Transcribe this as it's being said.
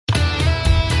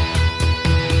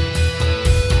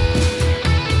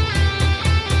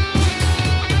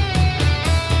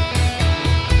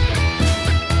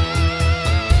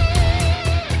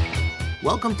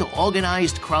Welcome to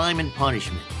Organized Crime and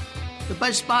Punishment, the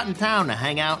best spot in town to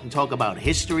hang out and talk about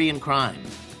history and crime,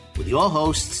 with your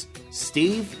hosts,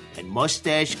 Steve and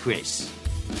Mustache Chris.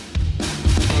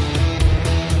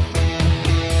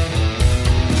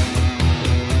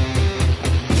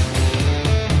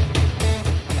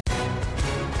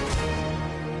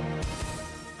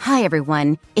 Hi,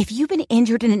 everyone. If you've been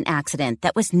injured in an accident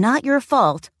that was not your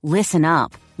fault, listen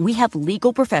up. We have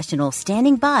legal professionals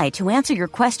standing by to answer your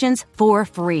questions for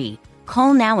free.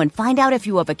 Call now and find out if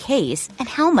you have a case and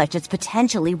how much it's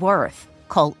potentially worth.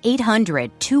 Call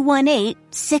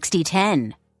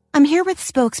 800-218-6010. I'm here with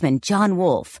spokesman John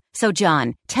Wolf. So,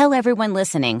 John, tell everyone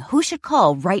listening who should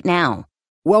call right now.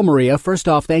 Well, Maria, first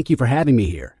off, thank you for having me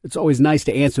here. It's always nice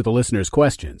to answer the listeners'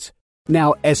 questions.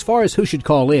 Now, as far as who should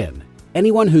call in,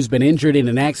 anyone who's been injured in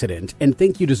an accident and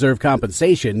think you deserve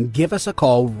compensation, give us a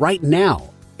call right now.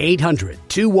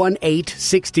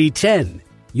 800-218-6010.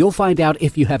 You'll find out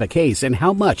if you have a case and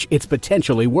how much it's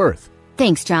potentially worth.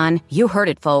 Thanks, John. You heard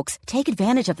it, folks. Take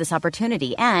advantage of this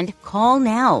opportunity and call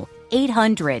now.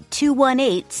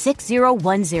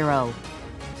 800-218-6010.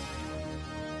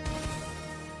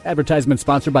 Advertisement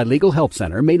sponsored by Legal Help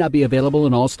Center. May not be available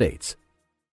in all states.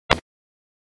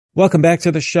 Welcome back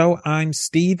to the show. I'm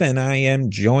Steve, and I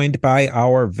am joined by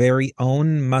our very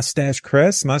own Mustache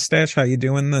Chris. Mustache, how you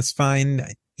doing this fine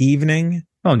evening?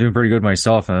 Oh, I'm doing pretty good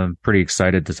myself. I'm pretty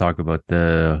excited to talk about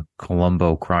the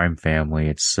Colombo crime family.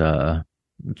 It's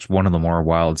one of the more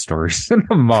wild stories in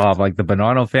the mob. Like the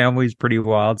Bonanno family is pretty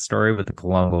wild story, but the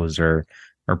Colombos are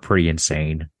pretty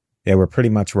insane. Yeah, we're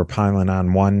piling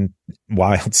on one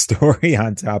wild story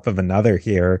on top of another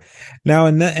here. Now,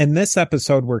 in this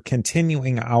episode, we're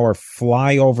continuing our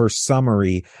flyover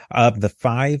summary of the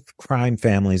 5 crime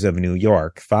families of New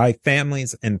York. 5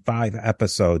 families in 5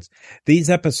 episodes.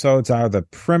 These episodes are the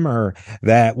primer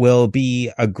that will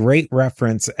be a great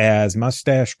reference as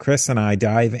Mustache Chris and I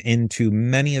dive into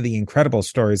many of the incredible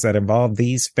stories that involve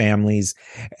these families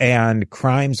and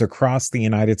crimes across the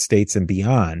United States and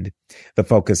beyond. The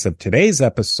focus of today's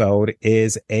episode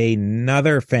is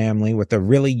another family with a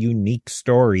really unique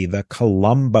story, the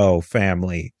Colombo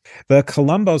family. The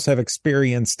Colombos have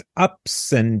experienced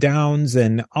ups and downs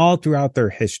and all throughout their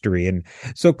history. And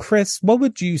so, Chris, what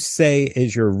would you say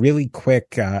is your really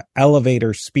quick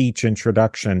elevator speech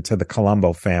introduction to the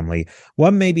Colombo family?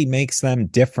 What maybe makes them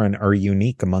different or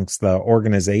unique amongst the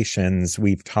organizations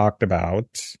we've talked about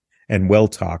and will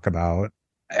talk about?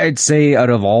 I'd say out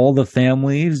of all the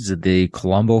families, the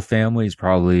Colombo family is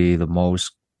probably the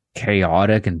most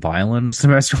chaotic and violent. It's the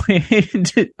best way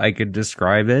I could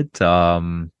describe it.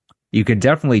 You can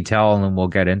definitely tell, and we'll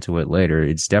get into it later.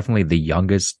 It's definitely the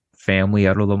youngest family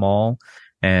out of them all,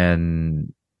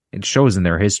 and it shows in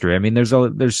their history. I mean,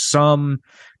 there's some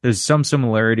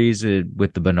similarities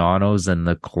with the Bonannos and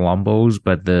the Colombos,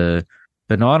 but the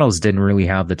Bonannos didn't really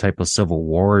have the type of civil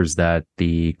wars that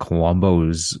the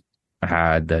Colombos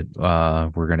had that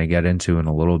we're going to get into in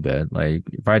a little bit. Like,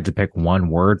 if I had to pick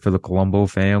one word for the Colombo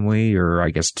family, or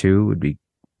I guess 2, would be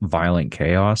violent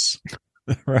chaos.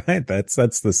 Right. That's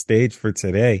the stage for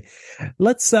today.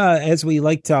 Let's, as we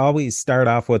like to always start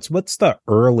off, what's the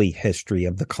early history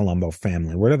of the Colombo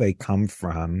family? Where do they come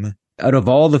from? Out of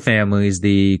all the families,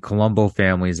 the Colombo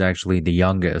family is actually the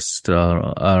youngest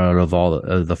out of all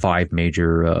the 5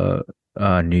 major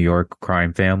New York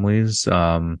crime families.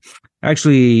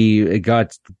 Actually, it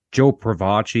got Joe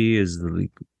Pravacci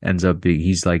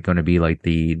he's like going to be like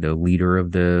the leader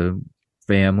of the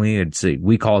family.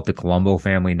 We call it the Colombo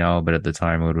family now, but at the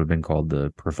time it would have been called the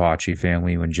Pravacci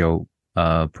family when Joe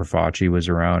Pravacci was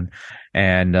around.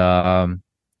 And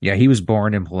yeah, he was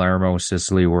born in Palermo,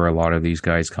 Sicily, where a lot of these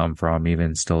guys come from,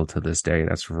 even still to this day.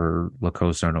 That's where La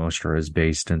Cosa Nostra is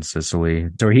based, in Sicily.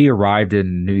 So he arrived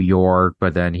in New York,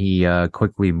 but then he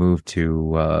quickly moved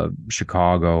to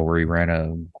Chicago, where he ran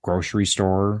a grocery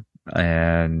store,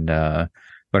 and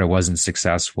but it wasn't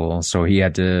successful. So he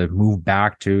had to move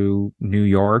back to New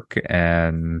York,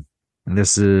 and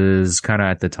this is kind of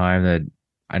at the time that,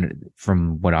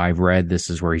 from what I've read, this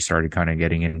is where he started kind of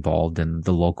getting involved in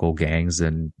the local gangs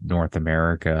in North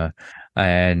America.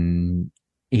 And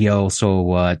he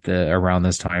also, around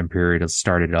this time period,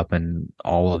 started up in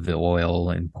all of the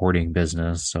oil importing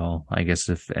business. So I guess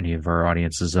if any of our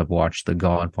audiences have watched The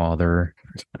Godfather,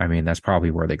 I mean, that's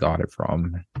probably where they got it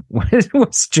from.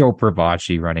 Was Joe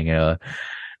Pravacci running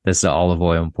this olive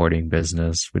oil importing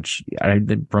business, which,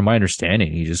 from my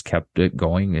understanding, he just kept it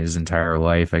going his entire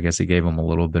life. I guess it gave him a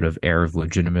little bit of air of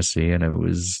legitimacy, and it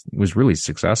was really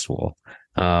successful.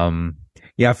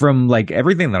 Yeah, from like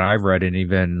everything that I've read, and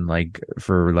even like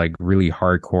for like really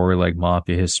hardcore like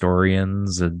mafia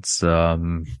historians, it's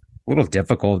little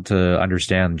difficult to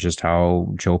understand just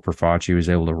how Joe Profaci was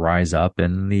able to rise up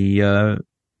in the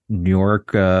New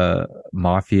York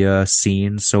mafia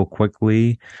scene so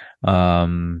quickly.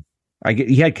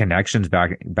 He had connections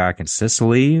back in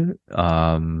Sicily,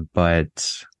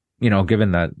 but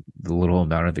given that the little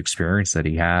amount of experience that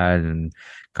he had and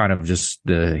kind of just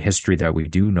the history that we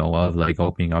do know of, like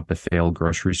opening up a failed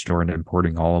grocery store and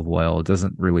importing olive oil, it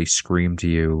doesn't really scream to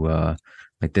you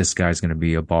like this guy's going to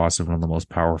be a boss of one of the most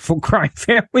powerful crime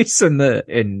families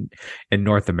in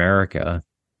North America.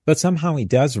 But somehow he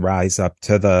does rise up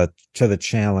to the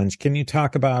challenge. Can you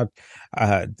talk about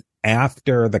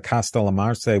after the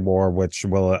Castellamarse War, which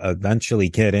we'll eventually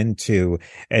get into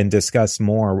and discuss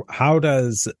more, how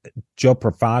does Joe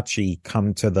Profaci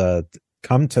come to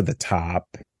the top?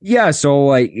 Yeah, so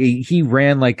like he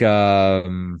ran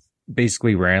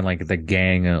basically ran like the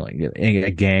gang, like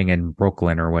a gang in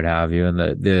Brooklyn or what have you, and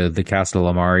the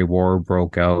Castellamare War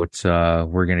broke out.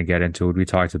 We're gonna get into it. We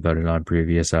talked about it on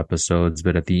previous episodes,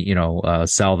 but at the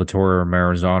Salvatore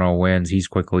Maranzano wins. He's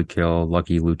quickly killed.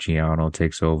 Lucky Luciano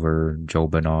takes over. Joe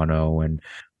Bonanno and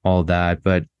all that,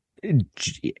 but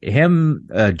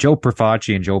Joe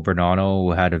Profaci and Joe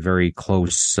Bonanno had a very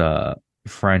close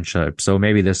friendship. So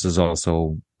maybe this is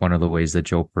also one of the ways that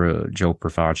Joe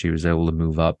Profaci was able to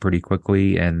move up pretty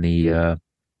quickly in the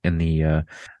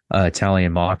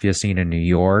Italian mafia scene in New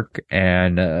York.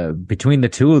 And between the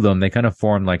two of them, they kind of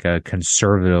formed like a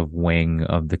conservative wing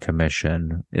of the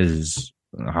commission, is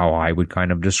how I would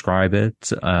kind of describe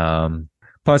it.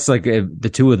 Plus, like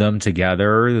the two of them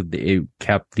together, it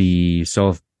kept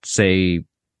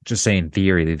just say in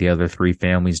theory that the other three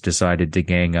families decided to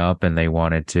gang up and they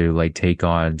wanted to like take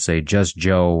on, say, just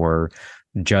Joe or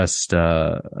just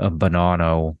a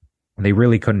Bonanno. They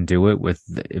really couldn't do it with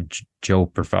Joe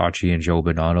Profaci and Joe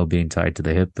Bonanno being tied to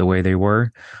the hip the way they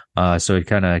were. So it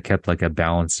kind of kept like a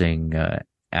balancing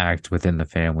act within the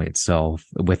family itself,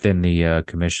 within the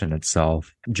commission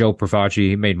itself. Joe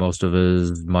Profaci made most of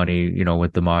his money,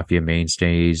 with the mafia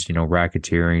mainstays,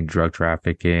 racketeering, drug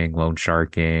trafficking, loan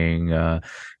sharking.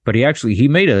 But he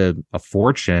made a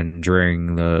fortune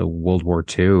during the World War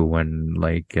II when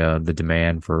the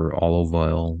demand for olive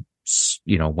oil,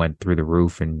 went through the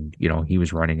roof, and, he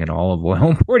was running an olive oil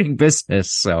importing business.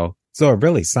 So it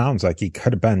really sounds like he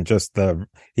could have been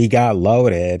he got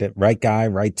loaded, right guy,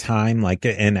 right time, like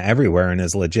in everywhere in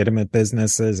his legitimate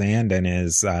businesses and in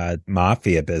his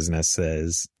mafia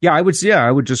businesses. Yeah, I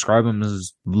would describe him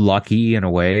as lucky in a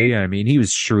way. I mean, he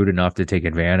was shrewd enough to take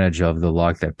advantage of the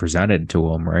luck that presented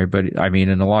to him, right? But I mean,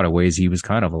 in a lot of ways, he was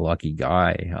kind of a lucky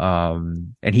guy.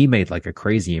 And he made like a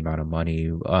crazy amount of money.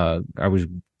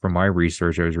 From my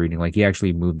research, I was reading, like he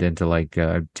actually moved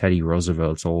into Teddy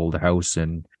Roosevelt's old house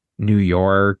in New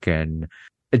York. And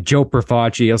Joe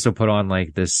Profaci also put on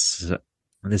like this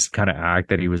kind of act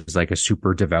that he was like a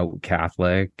super devout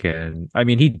Catholic. And I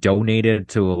mean, he donated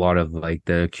to a lot of like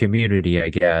the community, I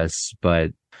guess, but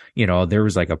there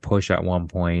was like a push at one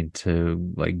point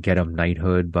to like get him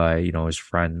knighthood by, his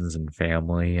friends and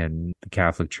family, and the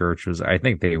Catholic Church I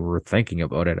think they were thinking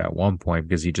about it at one point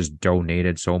because he just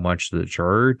donated so much to the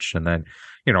church. And then,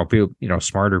 people,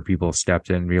 smarter people stepped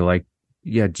in and be like,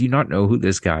 yeah, do you not know who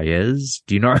this guy is?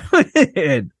 Do you not?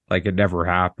 Like it never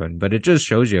happened, but it just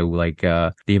shows you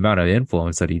the amount of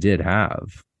influence that he did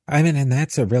have. I mean, and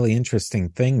that's a really interesting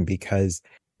thing, because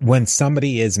when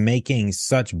somebody is making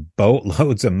such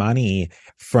boatloads of money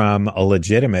from a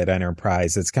legitimate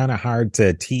enterprise, it's kind of hard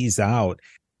to tease out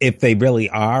if they really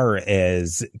are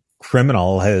as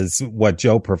criminal as what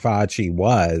Joe Profaci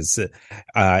was,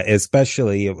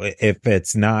 especially if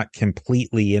it's not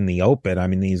completely in the open. I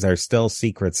mean, these are still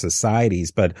secret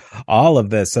societies, but all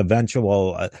of this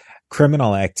eventual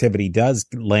criminal activity does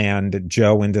land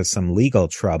Joe into some legal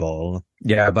trouble.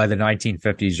 Yeah, by the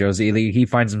 1950s, he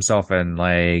finds himself in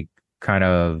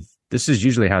this is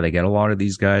usually how they get a lot of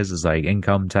these guys, is like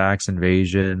income tax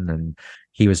evasion, and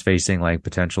he was facing like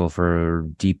potential for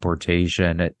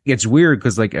deportation. It's weird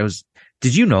because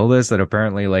did you know this, that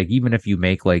apparently like even if you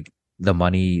make like the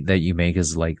money that you make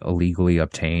is like illegally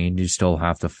obtained, you still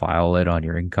have to file it on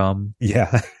your income?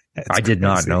 Yeah. I did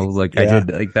not know. I did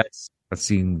like that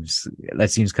seems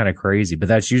kind of crazy, but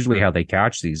that's usually how they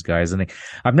catch these guys. And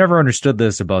I've never understood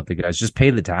this about the guys. Just pay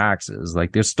the taxes.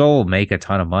 Like they'll still make a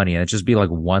ton of money, and it just be like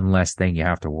one less thing you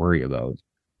have to worry about.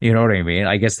 You know what I mean?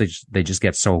 I guess they just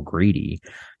get so greedy,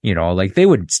 like they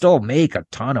would still make a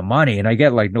ton of money. And I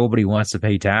get like nobody wants to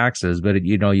pay taxes, but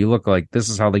you look like this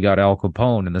is how they got Al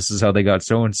Capone, and this is how they got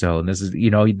so-and-so. And this is,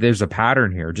 there's a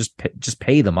pattern here. Just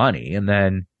pay the money. And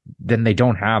then they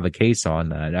don't have a case on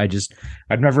that.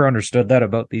 I've never understood that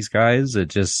about these guys. It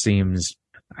just seems,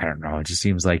 I don't know. It just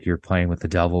seems like you're playing with the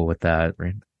devil with that,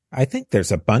 right? I think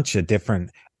there's a bunch of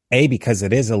different, because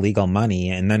it is illegal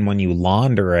money. And then when you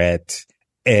launder it,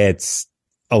 it's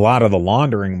a lot of the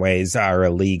laundering ways are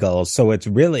illegal. So it's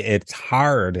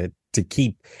hard to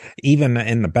keep, even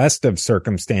in the best of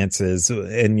circumstances,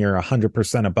 and you're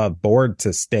 100% above board,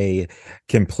 to stay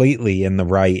completely in the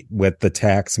right with the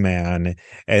tax man.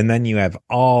 And then you have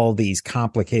all these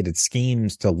complicated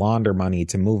schemes to launder money,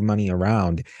 to move money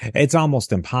around. It's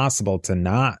almost impossible to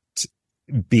not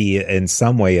be in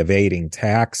some way evading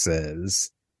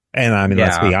taxes. And I mean,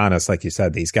 let's be honest, like you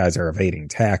said, these guys are evading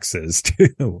taxes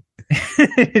too.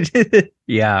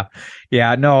 Yeah.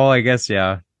 No, I guess,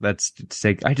 that's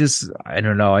sick. I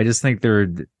don't know. I just think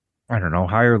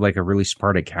hire like a really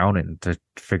smart accountant to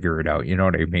figure it out. You know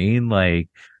what I mean? Like,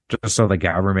 just so the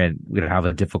government would have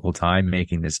a difficult time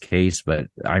making this case. But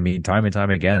I mean, time and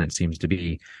time again, it seems to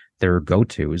be their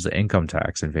go-to is the income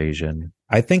tax evasion.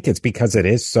 I think it's because it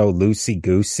is so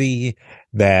loosey-goosey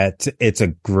that it's a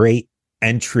great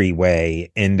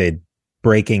entryway into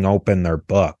breaking open their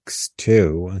books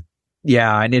too.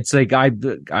 Yeah, and it's like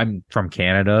I'm from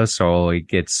Canada, so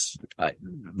like it's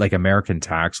like American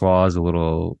tax law is I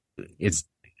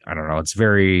don't know, it's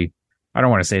very, I don't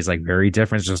want to say it's like very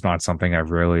different. It's just not something I've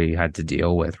really had to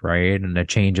deal with, right? And it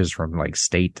changes from like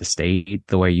state to state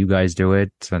the way you guys do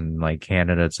it, and like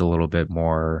Canada, it's a little bit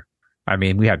more. I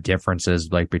mean, we have differences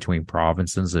like between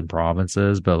provinces and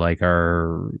provinces, but like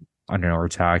our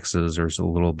taxes are a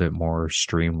little bit more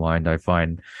streamlined, I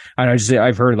find.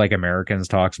 I've heard like Americans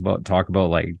talk about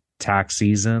like tax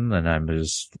season, and I'm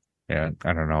just, I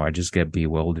don't know. I just get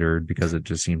bewildered because it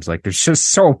just seems like there's just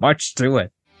so much to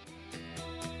it.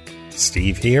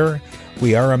 Steve here.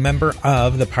 We are a member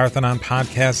of the Parthenon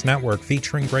Podcast Network,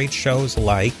 featuring great shows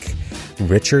like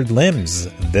Richard Lim's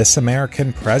This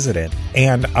American President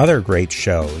and other great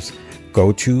shows.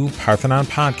 Go to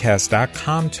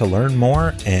parthenonpodcast.com to learn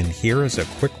more, and here is a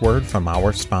quick word from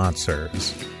our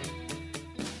sponsors.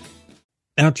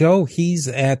 Now, Joe, he's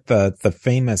at the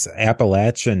famous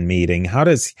Appalachian meeting.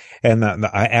 The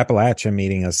Appalachian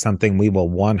meeting is something we will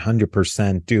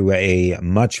 100% do a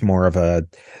much more of a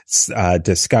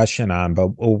discussion on.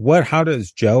 But how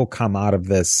does Joe come out of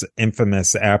this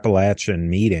infamous Appalachian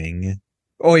meeting?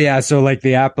 Oh, yeah. So like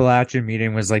the Appalachian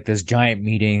meeting was like this giant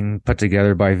meeting put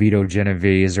together by Vito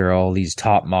Genovese, or all these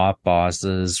top mob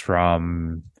bosses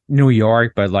from New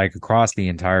York, but like across the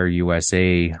entire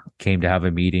USA, came to have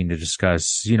a meeting to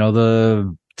discuss,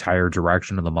 the entire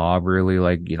direction of the mob, really,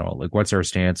 like, like what's our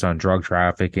stance on drug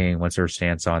trafficking? What's our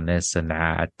stance on this and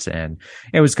that? And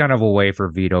it was kind of a way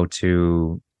for Vito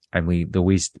to, I mean, the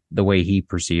way he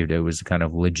perceived it was kind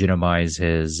of legitimize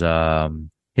his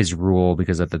rule,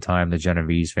 because at the time the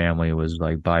Genovese family was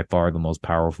like by far the most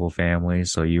powerful family.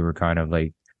 So you were kind of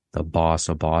like the boss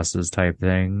of bosses type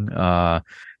thing.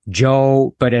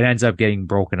 Joe, but it ends up getting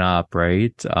broken up,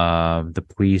 right? The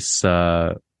police,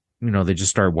 they just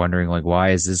start wondering, like,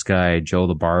 why is this guy, Joe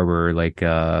the barber, like,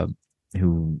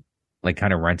 who like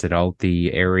kind of rented out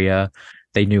the area?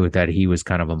 They knew that he was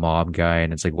kind of a mob guy,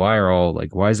 and it's like, why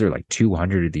is there like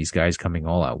 200 of these guys coming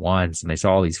all at once? And they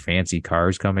saw all these fancy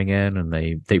cars coming in, and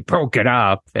they broke it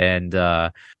up, and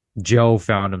Joe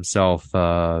found himself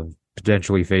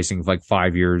potentially facing like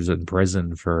 5 years in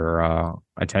prison for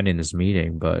attending this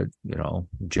meeting. But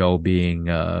Joe, being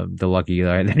the lucky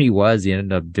guy that he was, he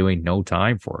ended up doing no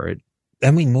time for it.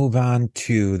 Then we move on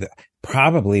to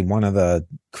probably one of the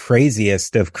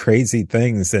craziest of crazy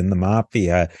things in the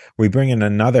mafia. We bring in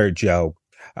another Joe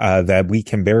that we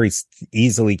can very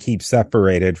easily keep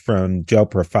separated from Joe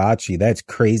Profaci. That's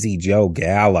Crazy Joe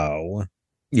Gallo.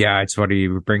 Yeah, it's funny.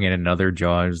 You bring in another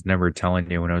Joe. I was never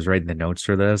telling you when I was writing the notes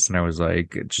for this, and I was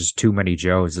like, it's just too many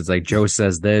Joes. It's like Joe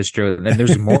says this, Joe, and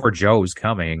there's more Joes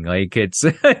coming. Like it's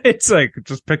like,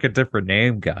 just pick a different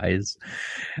name, guys.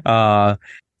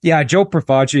 Yeah, Joe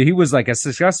Profaci, he was like a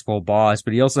successful boss,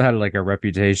 but he also had like a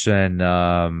reputation,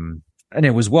 and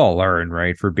it was well earned,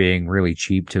 right, for being really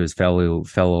cheap to his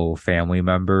fellow family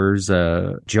members.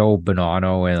 Joe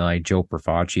Bonanno and like Joe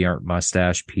Profaci aren't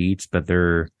mustache Pete's, but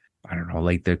they're, I don't know,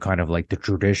 like the kind of like the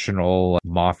traditional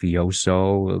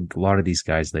mafioso. A lot of these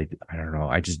guys, I don't know,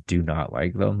 I just do not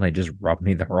like them. They just rub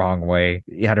me the wrong way.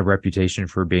 He had a reputation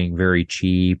for being very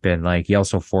cheap, and like he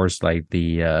also forced like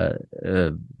the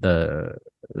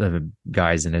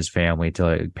guys in his family to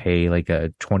like pay like a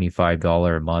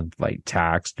 $25 a month like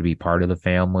tax to be part of the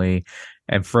family.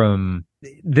 And from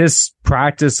this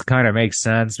practice kind of makes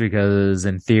sense, because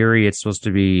in theory it's supposed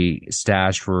to be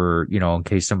stashed for, in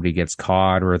case somebody gets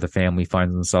caught or the family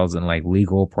finds themselves in like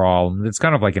legal problems. It's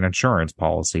kind of like an insurance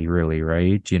policy, really,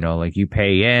 right? Like you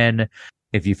pay in,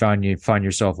 if you find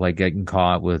yourself like getting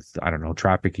caught with, I don't know,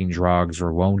 trafficking drugs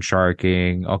or loan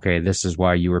sharking, okay, this is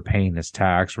why you were paying this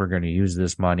tax. We're going to use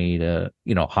this money to,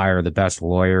 hire the best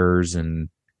lawyers.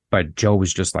 But Joe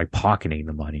was just like pocketing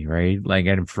the money, right? Like,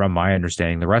 and from my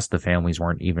understanding, the rest of the families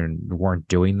weren't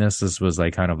doing this. This was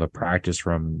like kind of a practice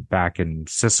from back in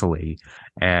Sicily,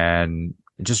 and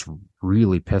it just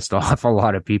really pissed off a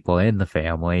lot of people in the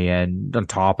family. And on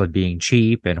top of being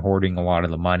cheap and hoarding a lot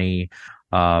of the money,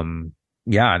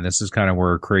 yeah, and this is kind of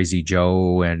where Crazy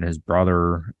Joe and his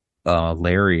brother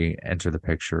Larry enter the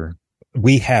picture.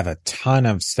 We have a ton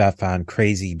of stuff on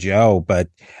Crazy Joe, but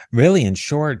really, in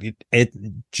short,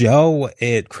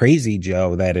 Crazy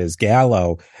Joe, that is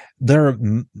Gallo, they're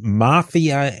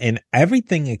mafia and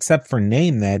everything except for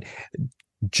name. That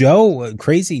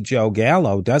Crazy Joe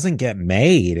Gallo doesn't get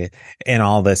made in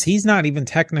all this. He's not even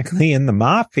technically in the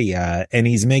mafia, and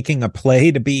he's making a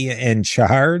play to be in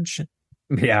charge.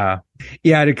 Yeah.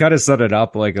 To kind of set it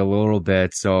up like a little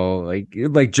bit. So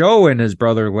like Joe and his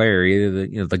brother Larry,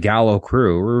 the Gallo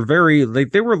crew were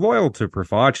they were loyal to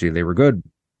Profaci. They were good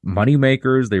money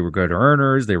makers. They were good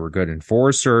earners. They were good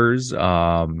enforcers.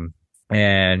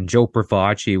 And Joe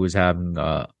Profaci was having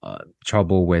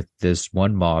trouble with this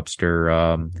one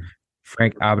mobster,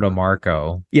 Frank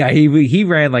Abitamarco. Yeah, he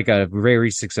ran like a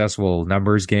very successful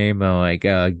numbers game,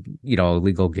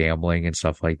 illegal gambling and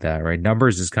stuff like that, right?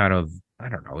 Numbers is kind of, I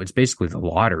don't know, it's basically the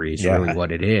lottery is really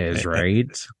what it is,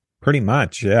 right? Pretty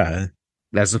much, yeah.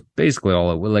 That's basically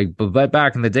all it was like. But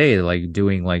back in the day, like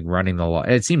doing like running the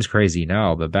it seems crazy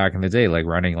now, but back in the day, like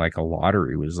running like a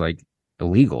lottery was like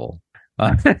illegal.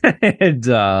 And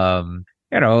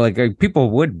like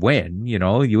people would win,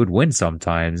 you would win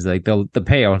sometimes. Like the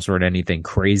payouts weren't anything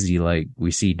crazy like we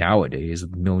see nowadays,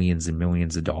 millions and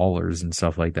millions of dollars and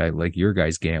stuff like that. Like your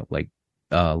guys get like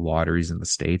lotteries in the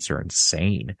States are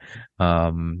insane.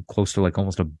 Close to like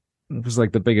it was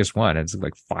like the biggest one. It's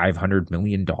like $500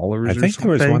 million. I think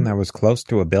there was one that was close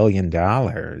to $1 billion,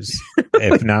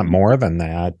 if not more than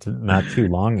that, not too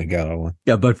long ago.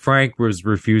 Yeah, but Frank was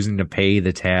refusing to pay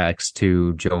the tax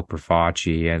to Joe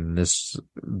Profaci, and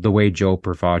the way Joe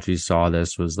Profaci saw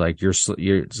this was like you're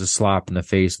it's a slap in the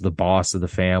face of the boss of the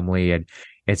family, and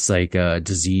it's like a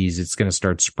disease. It's going to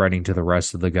start spreading to the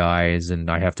rest of the guys,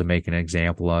 and I have to make an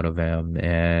example out of him.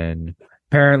 And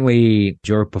apparently,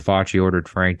 Joe Profaci ordered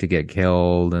Frank to get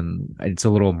killed, and it's a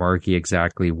little murky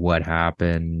exactly what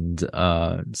happened.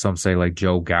 Some say like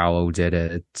Joe Gallo did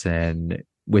it, and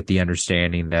with the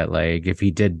understanding that like if he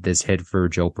did this hit for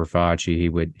Joe Profaci, he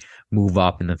would move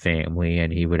up in the family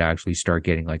and he would actually start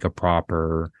getting like a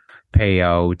proper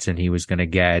payout, and he was going to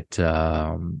get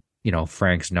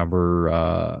Frank's numbers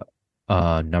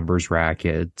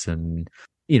racket. And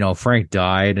Frank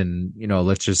died, and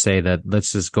let's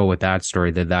just go with that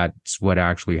story that's what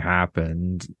actually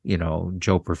happened.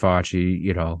 Joe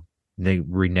Profaci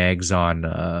reneges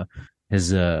on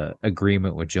his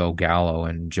agreement with Joe Gallo,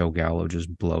 and Joe Gallo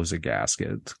just blows a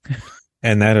gasket.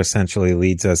 And that essentially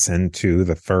leads us into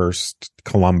the first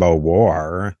Colombo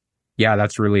War. Yeah,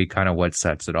 that's really kind of what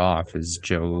sets it off, is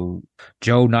Joe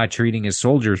not treating his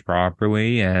soldiers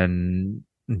properly and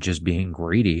just being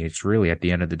greedy. It's really, at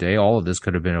the end of the day, all of this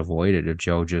could have been avoided if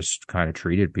Joe just kind of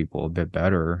treated people a bit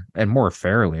better and more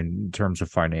fairly in terms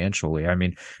of financially. I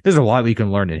mean, there's a lot we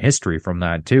can learn in history from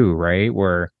that too, right?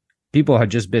 Where people had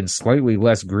just been slightly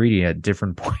less greedy at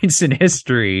different points in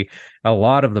history. A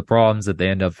lot of the problems that they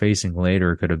end up facing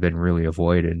later could have been really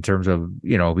avoided in terms of,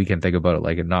 we can think about it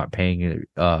like not paying,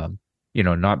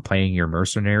 not paying your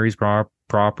mercenaries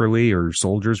properly or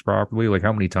soldiers properly. Like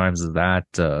how many times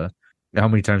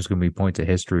can we point to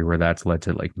history where that's led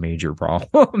to like major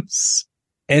problems?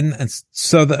 And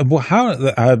so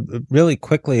really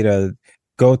quickly to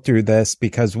go through this,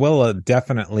 because we'll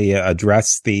definitely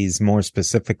address these more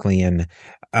specifically in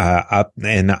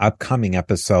upcoming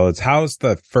episodes. How's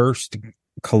the first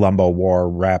Colombo War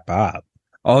wrap up?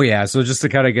 Oh yeah, so just to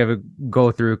kind of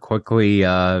go through quickly,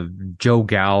 Joe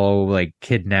Gallo like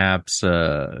kidnaps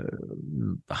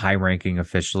high-ranking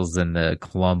officials in the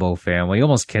Colombo family. He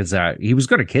was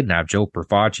going to kidnap Joe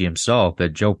Profaci himself,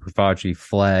 but Joe Profaci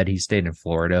fled. He stayed in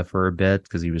Florida for a bit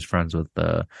because he was friends with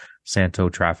Santo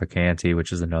Trafficante,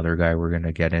 which is another guy we're going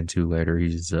to get into later.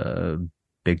 He's a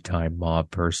big-time mob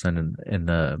person in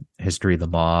the history of the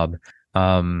mob.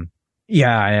 And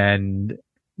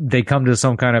they come to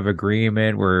some kind of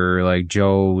agreement where like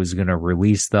Joe is going to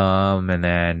release them, and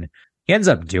then he ends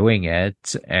up doing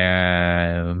it.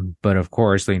 But of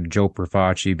course, like Joe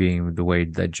Profaci, being the way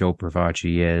that Joe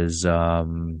Profaci is,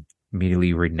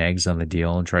 immediately reneges on the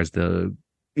deal and tries to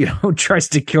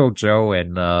kill Joe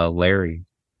and Larry.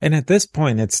 And at this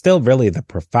point, it's still really the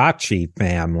Profaci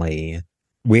family.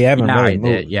 We haven't really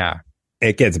moved.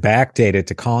 It gets backdated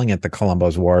to calling it the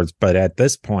Colombo's Wars, but at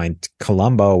this point,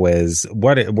 Colombo is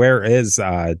where is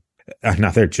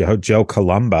another Joe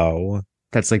Colombo?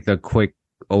 That's like the quick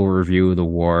overview of the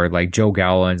war. Like Joe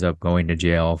Gallo ends up going to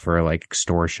jail for like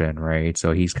extortion, right?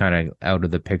 So he's kind of out of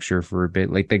the picture for a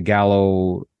bit. Like the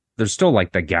Gallo, there's still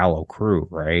like the Gallo crew,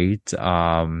 right?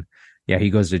 Yeah, he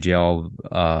goes to jail.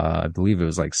 I believe it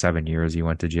was like 7 years he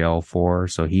went to jail for.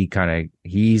 So he's kind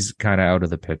of out of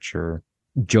the picture.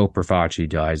 Joe Profaci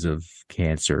dies of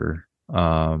cancer.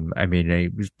 I mean,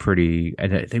 it was pretty,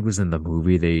 and I think it was in the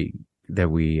movie that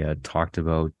we talked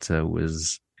about,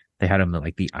 was they had him in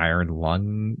like the iron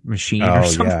lung machine or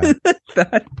something like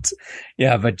that.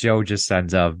 Yeah, but Joe just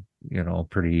ends up,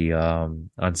 pretty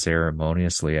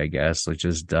unceremoniously, I guess, like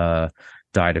just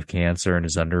died of cancer, and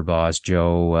his underboss,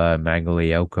 Joe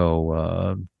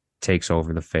Magliocco, takes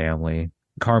over the family.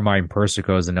 Carmine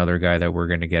Persico is another guy that we're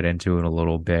going to get into in a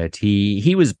little bit.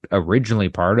 He was originally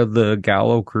part of the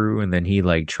Gallo crew, and then he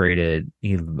betrayed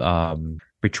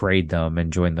them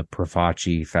and joined the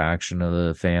Profaci faction of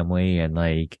the family. And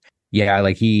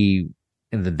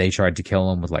and then they tried to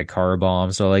kill him with like car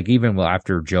bombs. So like even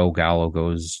after Joe Gallo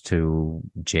goes to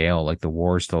jail, like the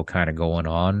war's still kind of going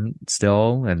on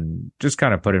still. And just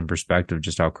kind of put in perspective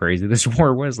just how crazy this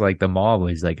war was. Like the mob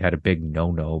was like had a big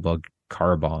no about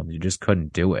car bombs. You just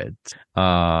couldn't do it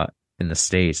in the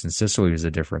States. And Sicily was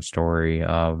a different story,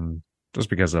 just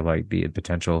because of like the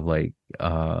potential of like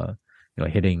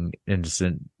hitting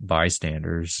innocent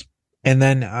bystanders. And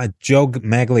then Joe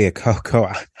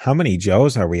Magliocco, how many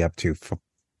Joes are we up to?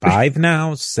 5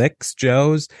 now? 6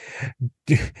 Joes?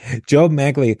 Joe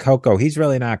Magliocco, he's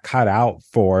really not cut out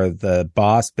for the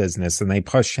boss business, and they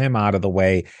push him out of the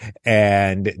way,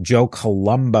 and Joe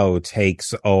Colombo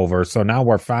takes over. So now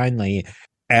we're finally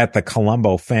at the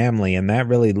Colombo family, and that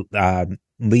really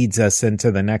leads us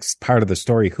into the next part of the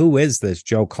story. Who is this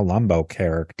Joe Colombo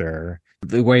character?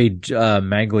 The way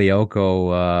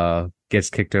Magliocco gets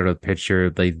kicked out of the picture,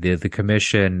 the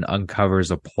commission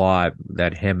uncovers a plot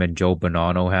that him and Joe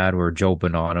Bonanno had, where Joe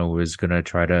Bonanno was going to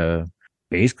try to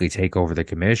basically take over the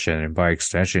commission, and by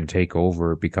extension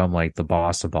become like the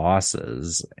boss of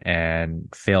bosses, and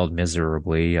failed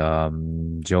miserably.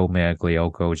 Joe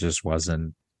Magliocco just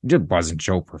wasn't Joe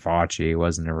Profaci. He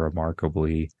wasn't a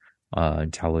remarkably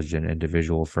intelligent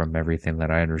individual from everything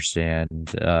that I understand.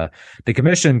 The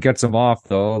commission gets him off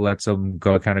though, lets him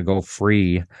go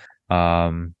free.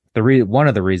 The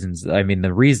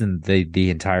reason the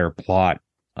entire plot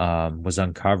was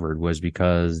uncovered was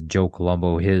because Joe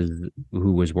Colombo,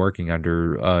 who was working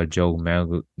under Joe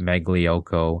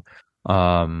Magliocco,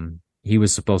 he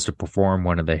was supposed to perform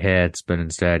one of the hits, but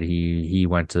instead he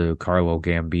went to Carlo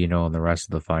Gambino and the rest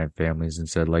of the 5 families and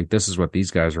said, like, this is what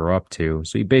these guys are up to.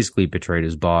 So he basically betrayed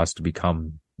his boss to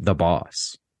become the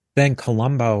boss. Then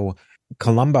Colombo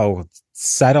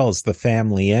settles the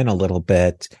family in a little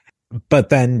bit, but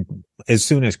then as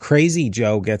soon as Crazy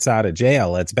Joe gets out of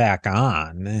jail, it's back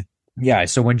on. Yeah,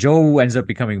 so when Joe ends up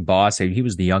becoming boss, he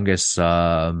was the youngest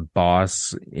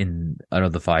boss out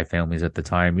of the 5 families at the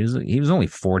time. He was only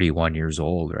 41 years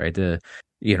old, right? A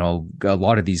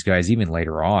lot of these guys, even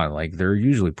later on, like they're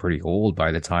usually pretty old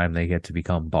by the time they get to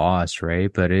become boss,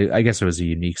 right? But I guess it was a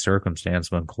unique circumstance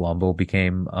when Colombo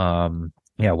became the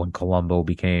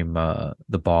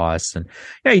boss. And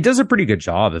yeah, he does a pretty good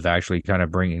job of actually kind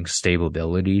of bringing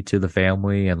stability to the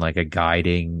family and like a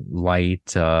guiding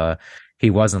light. He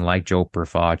wasn't like Joe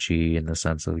Profaci in the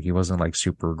sense of he wasn't like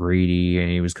super greedy, and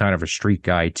he was kind of a street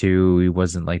guy too. He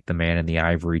wasn't like the man in the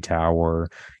ivory tower.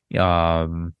 He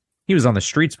was on the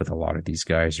streets with a lot of these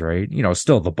guys, right?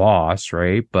 Still the boss,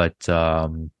 right? But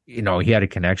he had a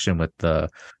connection with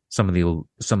some of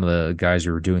the guys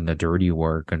who were doing the dirty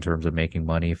work in terms of making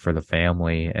money for the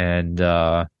family. And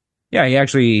he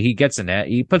puts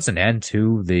an end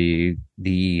to the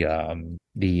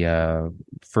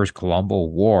first Colombo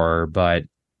War. But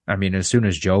I mean, as soon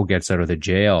as Joe gets out of the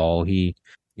jail, he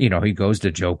goes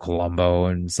to Joe Colombo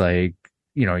and it's like,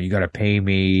 you got to pay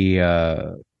me.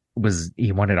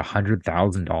 He wanted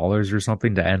 $100,000 or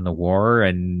something to end the war,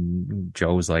 and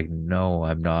Joe's like, no,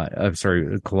 I'm not. I'm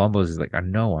sorry. Colombo's like,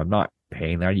 no, I'm not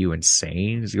paying that. Are you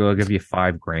insane? He's going to give you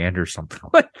 $5,000 or something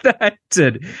like that.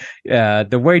 And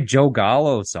the way Joe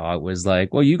Gallo saw it was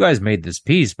like, well, you guys made this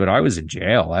peace, but I was in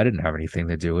jail. I didn't have anything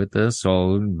to do with this.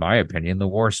 So in my opinion, the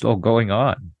war's still going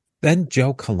on. Then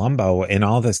Joe Colombo, in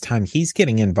all this time, he's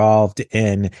getting involved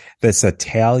in this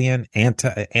Italian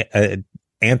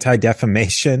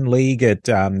Anti-Defamation League.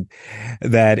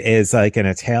 That is like an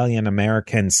Italian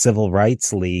American civil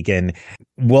rights league. And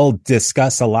we'll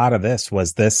discuss a lot of this.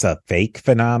 Was this a fake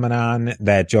phenomenon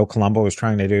that Joe Colombo was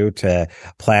trying to do to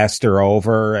plaster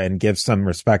over and give some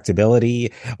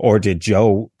respectability? Or did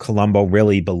Joe Colombo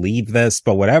really believe this?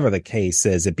 But whatever the case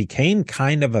is, it became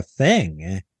kind of a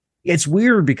thing. It's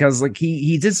weird because like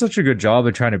he did such a good job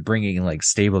of trying to bringing like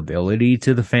stability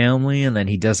to the family, and then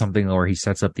he does something where he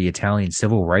sets up the Italian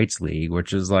Civil Rights League,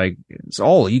 which is like, it's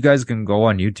all, you guys can go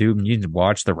on YouTube and you can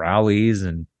watch the rallies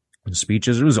and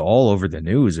speeches. It was all over the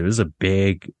news. It was a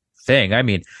big thing. I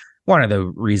mean, one of the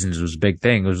reasons it was a big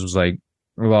thing was like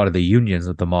a lot of the unions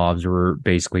that the mobs were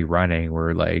basically running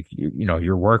were like, you know,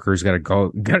 your workers gotta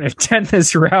attend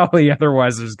this rally,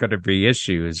 otherwise there's gonna be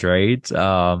issues, right?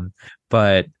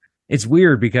 But it's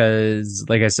weird because,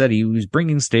 like I said, he was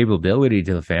bringing stability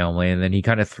to the family, and then he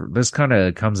kind of this kind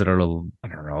of comes out of, I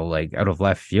don't know, like out of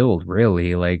left field,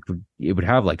 really. Like it would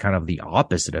have like kind of the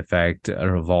opposite effect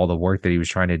of all the work that he was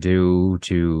trying to do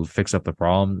to fix up the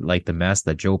problem, like the mess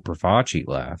that Joe Profaci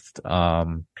left.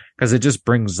 Because it just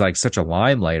brings like such a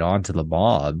limelight onto the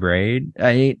mob, right?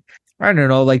 I don't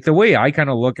know, like the way I kind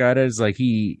of look at it is like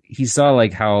he saw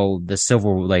like how the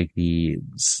civil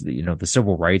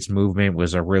rights movement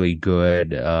was a really good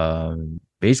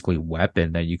basically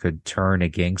weapon that you could turn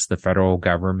against the federal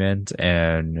government,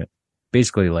 and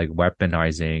basically like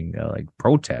weaponizing like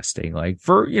protesting, like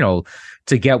for, you know,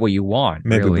 to get what you want.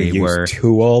 Maybe really, we use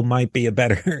tool might be a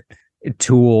better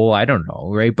tool. I don't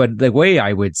know, right? But the way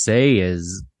I would say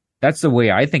is, that's the way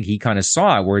I think he kind of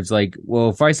saw it, where it's like, well,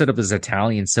 if I set up this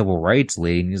Italian Civil Rights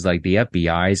League, and he's like, the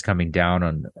FBI is coming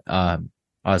down on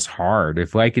us hard.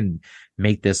 If I can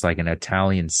make this like an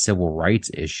Italian civil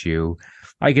rights issue,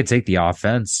 I could take the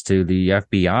offense to the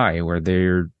FBI, where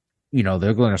they're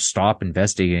going to stop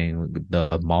investigating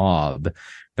the mob.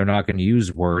 They're not going to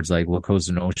use words like La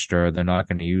Cosa Nostra. They're not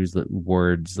going to use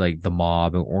words like the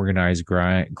mob and organized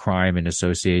crime in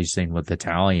association with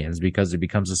Italians, because it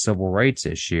becomes a civil rights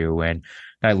issue. And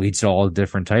that leads to all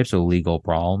different types of legal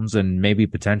problems. And maybe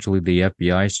potentially the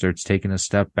FBI starts taking a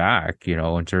step back, you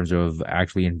know, in terms of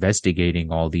actually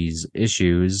investigating all these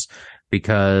issues,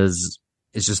 because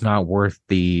it's just not worth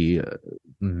the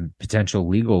potential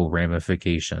legal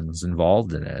ramifications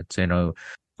involved in it. You know,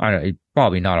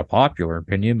 probably not a popular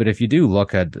opinion, but if you do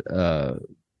look at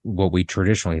what we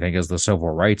traditionally think is the civil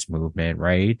rights movement,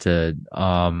 right? You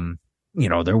know,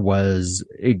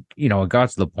 it got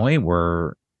to the point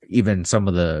where even some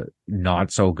of the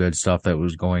not so good stuff that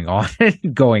was going on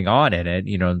in it,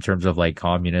 you know, in terms of like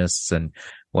communists and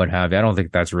what have you, I don't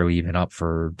think that's really even up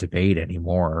for debate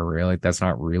anymore. Really, that's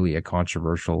not really a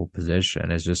controversial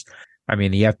position. It's just, I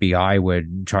mean, the FBI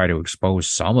would try to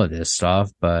expose some of this stuff,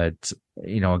 but,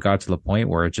 you know, it got to the point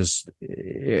where it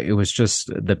was just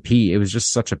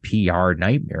such a PR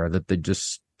nightmare that they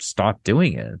just stopped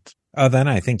doing it. Oh, then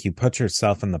I think you put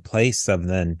yourself in the place of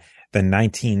the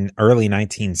early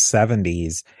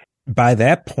 1970s. By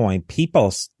that point,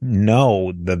 people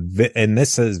know and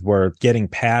this is, we're getting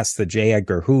past the J.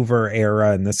 Edgar Hoover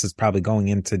era, and this is probably going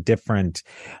into different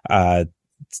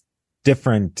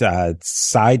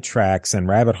sidetracks and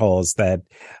rabbit holes that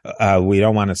we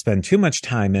don't want to spend too much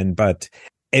time in, but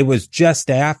it was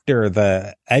just after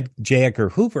the J. Edgar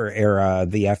Hoover era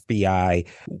of the FBI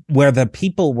where the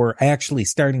people were actually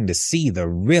starting to see the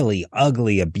really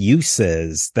ugly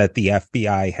abuses that the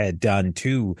FBI had done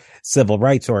to civil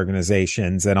rights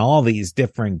organizations and all these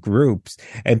different groups,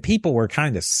 and people were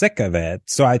kind of sick of it.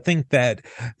 So I think that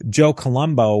Joe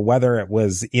Colombo, whether it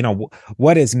was, you know,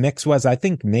 what his mix was, I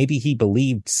think maybe he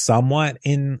believed somewhat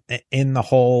in the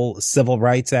whole civil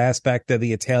rights aspect of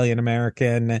the Italian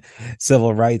American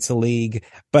Civil Rights League,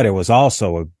 but it was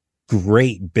also a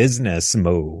great business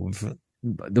move.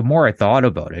 The more I thought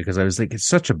about it, because I was like, it's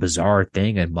such a bizarre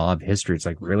thing in mob history. It's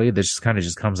like, really, this just kind of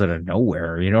just comes out of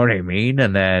nowhere. You know what I mean?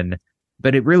 And then,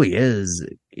 but it really is.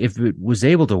 If it was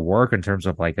able to work in terms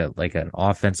of like an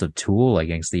offensive tool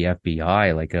against the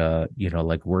FBI, like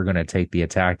we're going to take the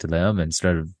attack to them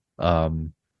instead of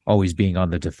always being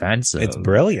on the defensive. It's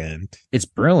brilliant. It's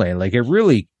brilliant. Like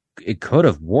it could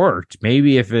have worked.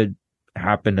 Maybe if it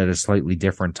happened at a slightly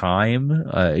different time,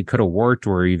 it could have worked,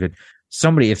 or even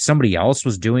if somebody else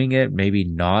was doing it, maybe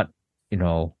not, you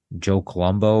know, Joe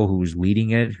Colombo, who's leading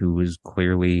it, who was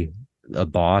clearly a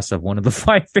boss of one of the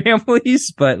five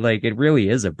families, but like, it really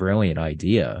is a brilliant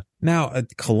idea. Now,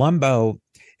 Colombo,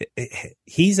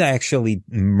 he's actually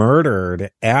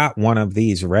murdered at one of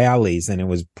these rallies, and it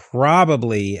was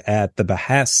probably at the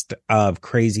behest of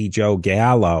Crazy Joe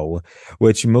Gallo,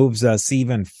 which moves us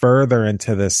even further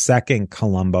into the Second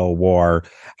Colombo War.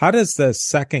 How does the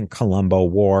Second Colombo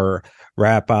War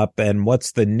wrap up, and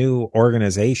what's the new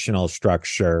organizational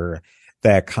structure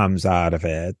that comes out of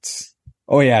it?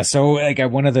 Oh yeah, so like at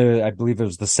I believe it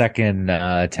was the second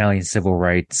Italian Civil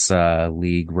Rights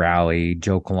League rally.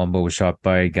 Joe Colombo was shot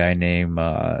by a guy named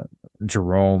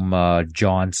Jerome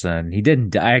Johnson.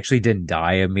 I actually didn't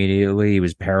die immediately. He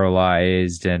was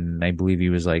paralyzed, and I believe he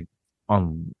was like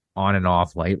on and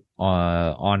off life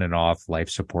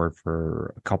support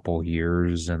for a couple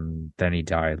years, and then he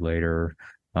died later.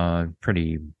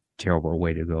 Pretty terrible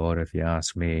way to go out, if you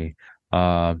ask me.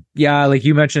 Yeah, like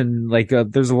you mentioned, like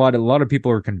there's a lot of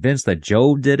people are convinced that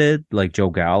Joe did it, like Joe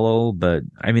Gallo, but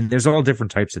I mean there's all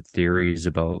different types of theories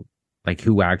about like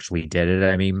who actually did it.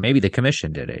 I mean, maybe the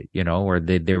commission did it, or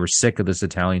they were sick of this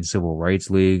Italian Civil Rights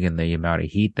League and the amount of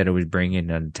heat that it was bringing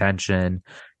and attention,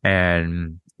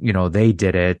 and they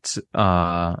did it,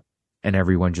 and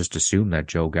everyone just assumed that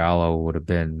Joe Gallo would have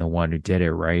been the one who did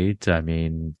it, right? I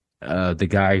mean, the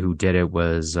guy who did it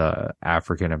was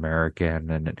African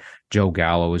American, and Joe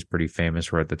Gallo was pretty famous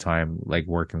for at the time, like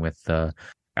working with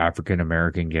African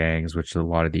American gangs, which a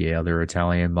lot of the other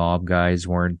Italian mob guys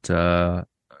weren't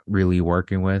really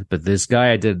working with. But this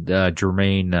guy, I did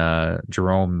Jerome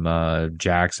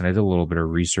Jackson. I did a little bit of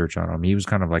research on him. He was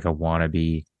kind of like a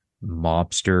wannabe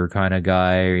mobster kind of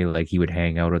guy. Like he would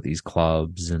hang out at these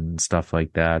clubs and stuff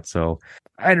like that. So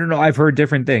I don't know. I've heard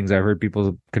different things. I've heard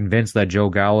people convinced that Joe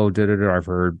Gallo did it, or I've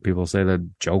heard people say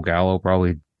that Joe Gallo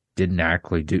probably didn't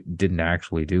actually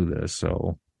do this.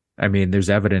 So I mean, there's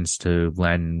evidence to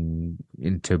lend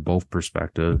into both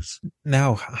perspectives.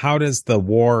 Now, how does the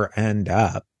war end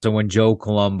up? So when Joe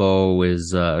Colombo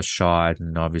is shot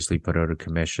and obviously put out of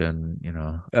commission,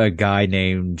 a guy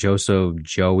named Joseph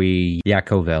Joey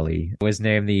Iacovelli was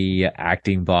named the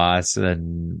acting boss,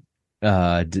 and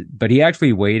but he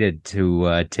actually waited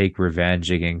to take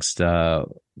revenge against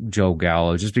Joe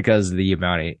Gallo just because of the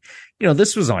amount of,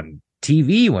 this was on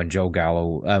TV when Joe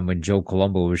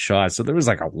Colombo was shot. So there was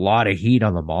like a lot of heat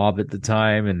on the mob at the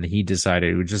time, and he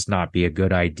decided it would just not be a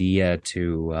good idea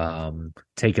to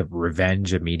take a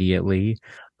revenge immediately.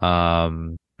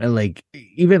 And like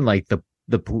even like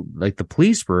the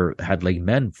police had like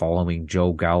men following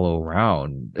Joe Gallo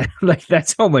around. Like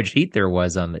that's how much heat there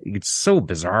was it's so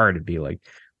bizarre to be like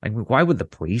why would the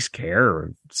police care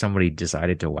if somebody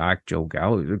decided to whack Joe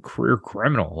Gallo? He's a career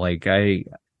criminal.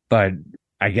 But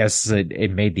I guess it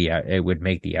would make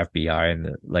the FBI and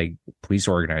the police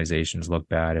organizations look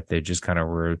bad if they just kind of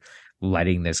were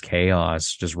letting this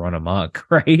chaos just run amok,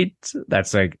 right?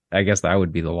 That's I guess that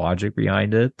would be the logic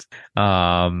behind it.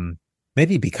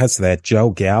 Maybe because that Joe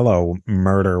Gallo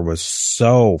murder was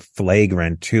so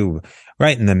flagrant too,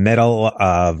 right in the middle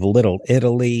of Little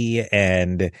Italy,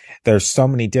 and there's so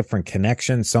many different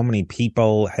connections. So many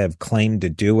people have claimed to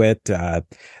do it. The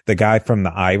guy from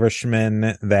The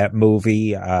Irishman, that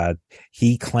movie,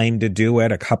 he claimed to do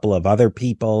it. A couple of other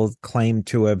people claimed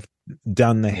to have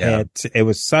done the hit. It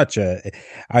was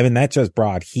that just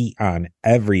brought heat on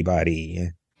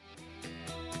everybody.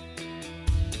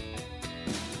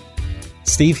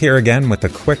 Steve here again with a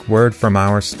quick word from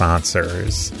our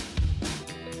sponsors.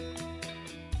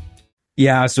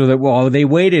 Yeah, so they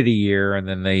waited a year, and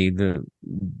then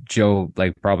Joe,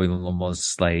 probably the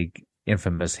most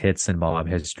infamous hits in mob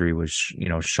history was,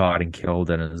 shot and killed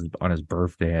on his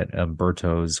birthday at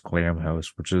Umberto's Clam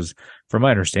House, which is, from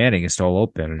my understanding, is still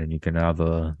open, and you can have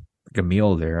a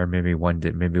meal there. Maybe one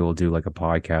day, maybe we'll do a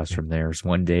podcast from there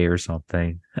one day or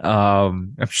something.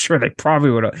 I'm sure they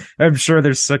probably would. I'm sure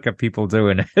they're sick of people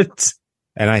doing it.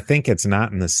 And I think it's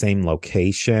not in the same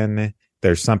location.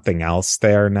 There's something else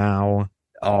there now.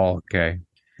 Oh, okay.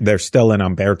 They're still in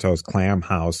Umberto's Clam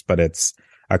House, but it's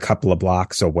a couple of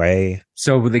blocks away.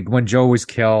 So when Joe was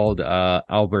killed,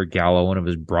 Albert Gallo, one of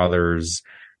his brothers,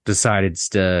 decided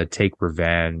to take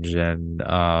revenge and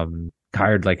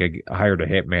hired a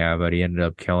hitman, but he ended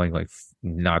up killing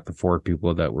not the 4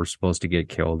 people that were supposed to get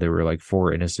killed. They were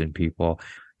 4 innocent people.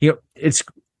 It's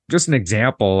just an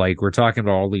example. We're talking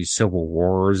about all these civil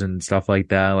wars and stuff like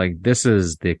that. This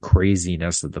is the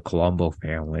craziness of the Colombo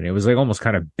family. And it was almost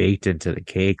kind of baked into the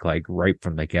cake, right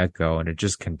from the get-go. And it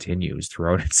just continues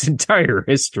throughout its entire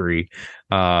history.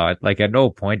 At no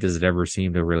point does it ever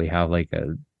seem to really have a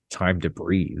time to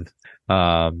breathe.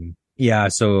 Yeah,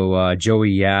 so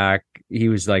Joey Yak, he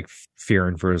was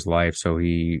fearing for his life, so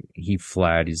he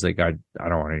fled. He's I don't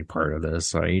want any part of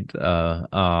this, right?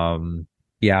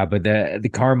 Yeah, but the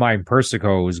Carmine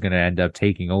Persico was going to end up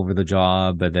taking over the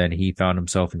job, but then he found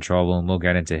himself in trouble, and we'll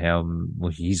get into him.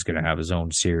 Well, he's going to have his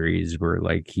own series where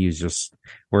like he's just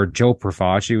where Joe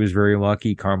Profaci was very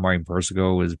lucky. Carmine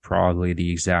Persico was probably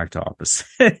the exact opposite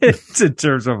in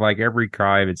terms of like every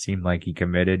crime it seemed like he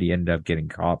committed, he ended up getting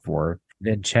caught for.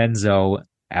 Vincenzo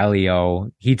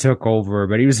Alio, he took over,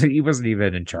 but he wasn't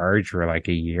even in charge for like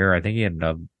a year. I think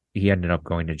he ended up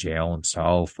going to jail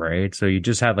himself, right? So you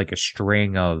just had like a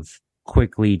string of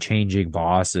quickly changing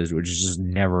bosses, which is just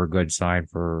never a good sign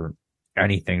for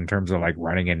anything in terms of like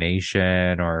running a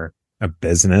nation or a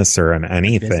business or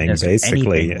anything,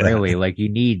 basically. Anything, really. Like you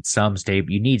need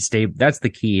stable. That's the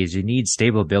key is you need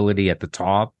stability at the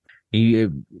top.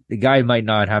 The guy might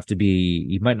not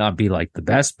be like the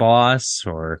best boss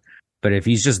but if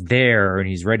he's just there and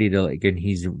he's ready to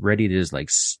just like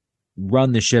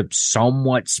run the ship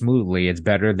somewhat smoothly, it's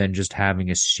better than just having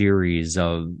a series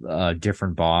of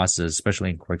different bosses,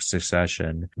 especially in quick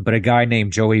succession. But a guy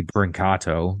named Joey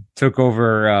Brancato took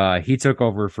over. He took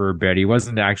over for a bit. He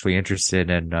wasn't actually interested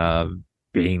in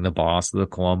being the boss of the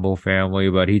Colombo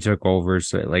family, but he took over.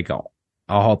 So like, I'll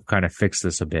help kind of fix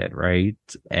this a bit, right?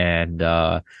 And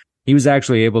he was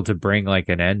actually able to bring like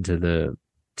an end to the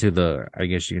I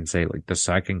guess you can say like the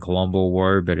second Colombo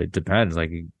War, but it depends. Like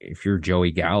if you're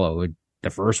Joey Gallo, the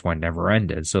first one never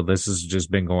ended. So this has just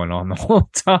been going on the whole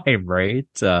time, right?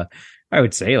 I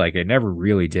would say like it never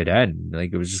really did end.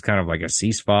 Like it was just kind of like a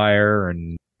ceasefire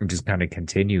and it just kind of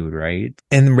continued, right?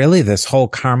 And really this whole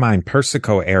Carmine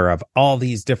Persico era of all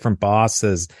these different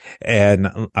bosses and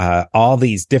all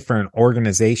these different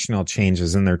organizational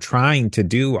changes, and they're trying to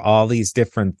do all these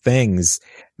different things.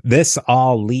 This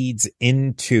all leads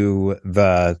into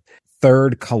the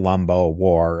third Colombo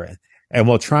War. And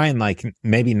we'll try and like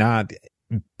maybe not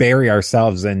bury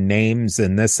ourselves in names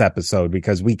in this episode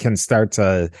because we can start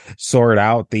to sort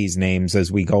out these names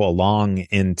as we go along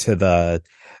into the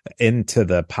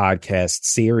podcast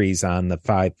series on the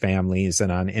five families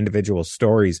and on individual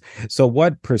stories. So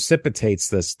what precipitates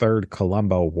this third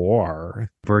Colombo War?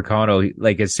 Burcano,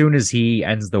 like as soon as he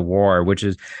ends the war, which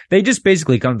is they just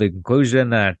basically come to the conclusion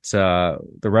that the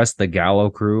rest of the Gallo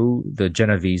crew, the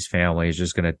Genovese family, is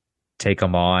just going to take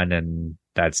them on, and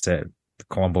that's it. The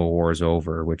Colombo War is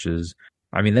over, which is,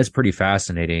 I mean, that's pretty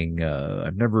fascinating.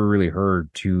 I've never really heard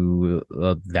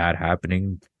that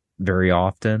happening very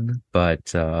often,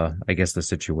 but I guess the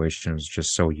situation was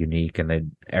just so unique, and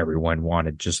then everyone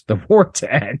wanted just the war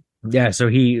to end. Yeah, so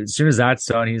as soon as that's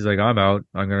done, he's like, I'm out.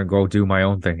 I'm gonna go do my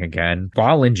own thing again.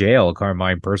 While in jail,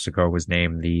 Carmine Persico was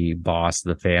named the boss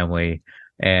of the family,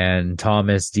 and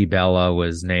Thomas Di Bella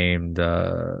was named.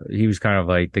 He was kind of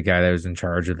like the guy that was in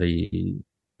charge of the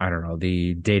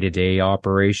day-to-day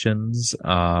operations.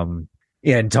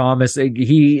 Yeah, and Thomas,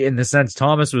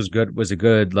 Thomas was a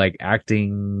good like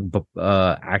acting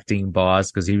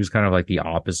boss because he was kind of like the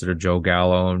opposite of Joe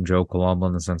Gallo and Joe Colombo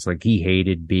in the sense like he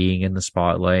hated being in the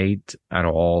spotlight at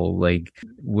all. Like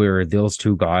where those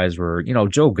two guys were,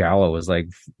 Joe Gallo was like,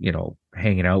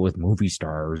 hanging out with movie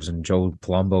stars, and Joe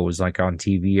Colombo was like on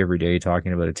TV every day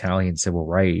talking about Italian civil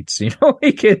rights.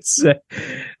 Like it's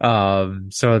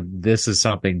so this is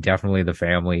something definitely the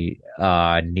family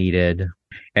needed.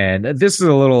 And this is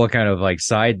a little kind of like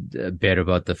side bit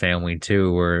about the family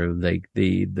too, where like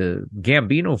the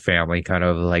Gambino family kind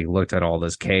of like looked at all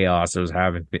this chaos that was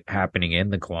happening in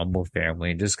the Colombo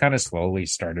family and just kind of slowly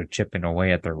started chipping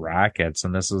away at their rackets.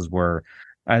 And this is where,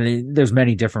 I mean, there's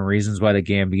many different reasons why the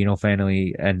Gambino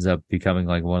family ends up becoming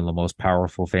like one of the most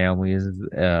powerful families,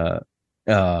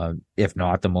 if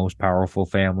not the most powerful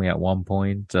family at one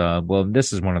point. Well,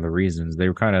 this is one of the reasons they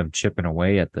were kind of chipping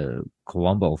away at the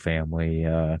Colombo family,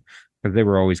 because they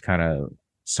were always kind of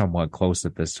somewhat close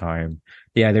at this time.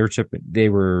 Yeah, they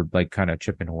were like kind of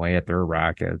chipping away at their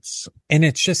rackets. And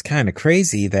it's just kind of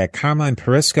crazy that Carmine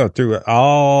Perisco, through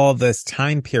all this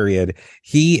time period,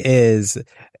 he is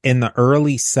in the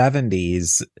early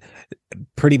 70s,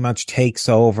 pretty much takes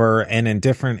over, and in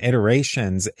different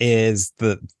iterations is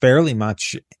fairly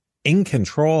much in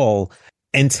control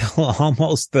until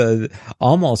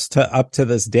almost to up to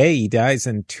this day. He dies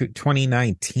in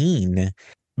 2019,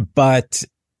 but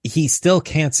he still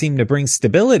can't seem to bring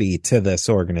stability to this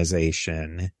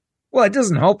organization. Well, it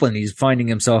doesn't help when he's finding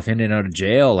himself in and out of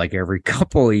jail like every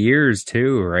couple of years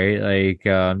too, right? Like,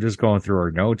 I'm just going through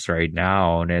our notes right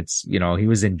now, and it's, he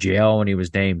was in jail when he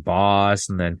was named boss,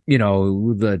 and then,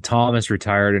 the Thomas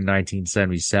retired in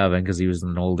 1977 because he was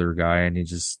an older guy, and he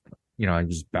just, I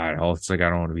just bad health. It's like, I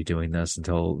don't want to be doing this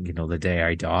until, the day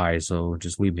I die. So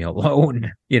just leave me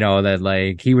alone. That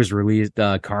like he was released,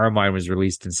 Carmine was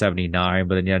released in 79,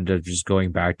 but then he ended up just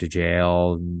going back to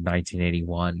jail in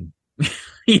 1981.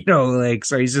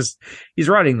 So he's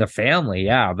running the family.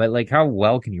 Yeah. But like, how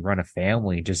well can you run a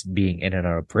family just being in and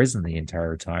out of prison the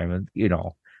entire time? And,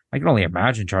 I can only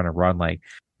imagine trying to run like,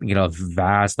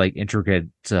 vast, like intricate,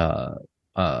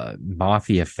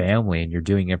 mafia family, and you're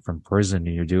doing it from prison,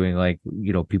 and you're doing like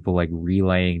people like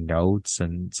relaying notes,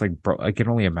 and it's like I can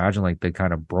only imagine like the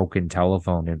kind of broken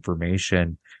telephone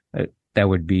information that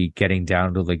would be getting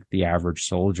down to like the average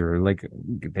soldier. Like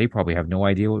they probably have no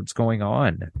idea what's going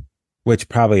on. Which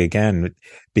probably, again,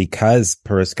 because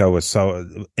Perisco was so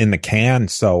in the can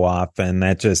so often,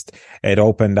 that it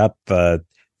opened up the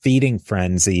feeding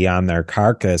frenzy on their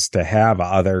carcass to have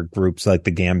other groups like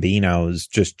the Gambinos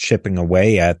just chipping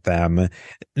away at them.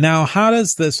 Now, how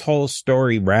does this whole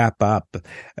story wrap up?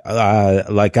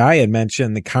 Like I had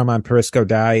mentioned, the Carmine Perisco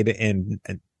died in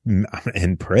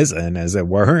prison, as it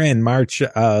were, in March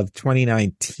of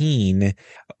 2019.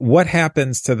 What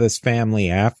happens to this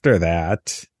family after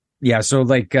that? Yeah, so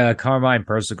like Carmine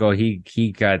Persico,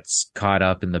 he gets caught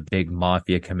up in the big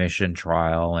Mafia Commission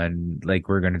trial, and like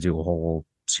we're gonna do a whole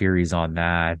series on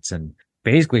that. And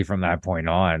basically from that point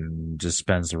on, just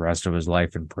spends the rest of his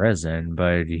life in prison.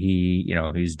 But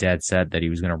he's dead set that he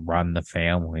was gonna run the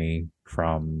family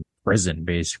from prison,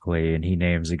 basically. And he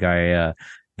names a guy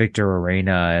Victor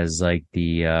Arena as like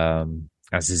the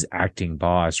as his acting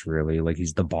boss, really. Like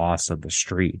he's the boss of the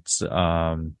streets.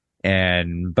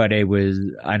 But it was,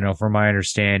 I don't know, from my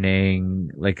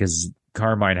understanding, like, cause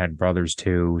Carmine had brothers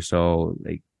too. So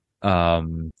like,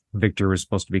 Victor was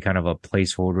supposed to be kind of a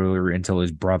placeholder until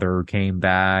his brother came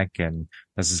back. And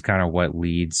this is kind of what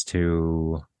leads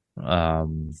to,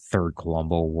 Third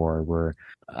Colombo War, where,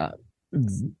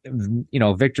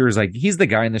 Victor is like, he's the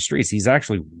guy in the streets. He's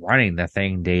actually running the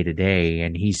thing day to day.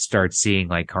 And he starts seeing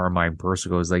like Carmine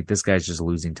Persico is like, this guy's just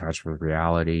losing touch with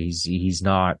reality. He's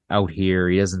not out here.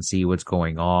 He doesn't see what's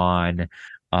going on.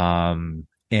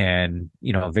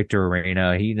 Victor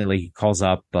Arena, he calls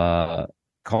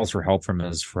for help from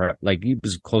his friend. Like he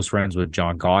was close friends with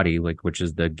John Gotti, like, which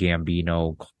is the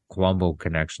Gambino Colombo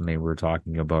connection they were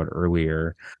talking about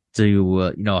earlier,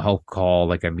 to help call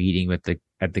like a meeting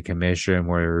at the commission,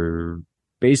 where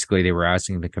basically they were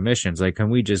asking the commissions, like, can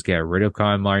we just get rid of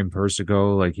Carmine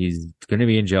Persico? Like, he's going to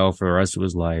be in jail for the rest of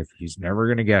his life. He's never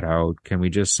going to get out. Can we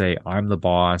just say, I'm the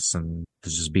boss, and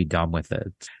just be done with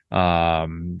it?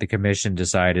 The commission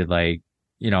decided, like,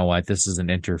 you know what, this is an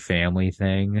inter-family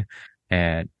thing,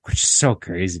 and which is so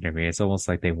crazy to me. It's almost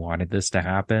like they wanted this to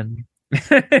happen.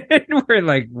 We're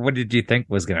like, what did you think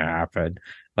was going to happen?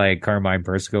 Like Carmine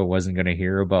Persico wasn't going to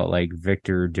hear about like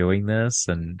Victor doing this,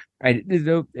 and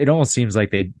it almost seems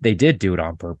like they did do it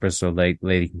on purpose, so like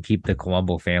they can keep the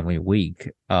Colombo family weak.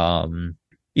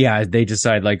 They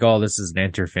decide like, oh, this is an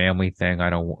inter-family thing.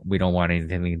 We don't want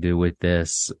anything to do with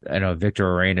this. And Victor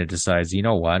Arena decides, you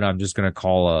know what, I'm just going to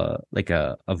call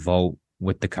a vote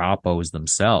with the capos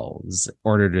themselves,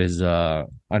 ordered his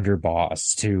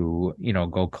underboss to,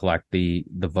 go collect the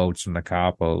votes from the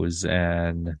capos.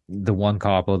 And the one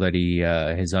capo that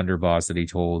his underboss that he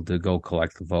told to go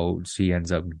collect the votes, he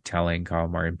ends up telling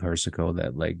Carmine Persico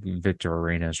that like Victor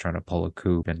Arena is trying to pull a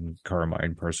coup, and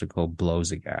Carmine Persico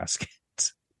blows a gasket.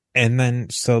 And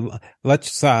then, so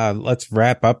let's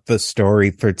wrap up the story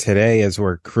for today as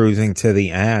we're cruising to the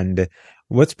end.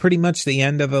 What's pretty much the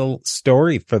end of the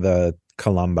story for the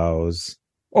Colombos?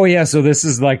 Oh yeah, so this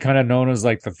is like kind of known as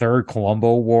like the Third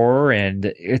Colombo War, and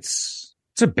it's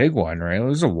a big one, right?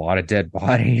 There's a lot of dead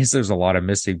bodies, there's a lot of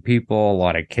missing people, a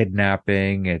lot of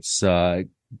kidnapping. It's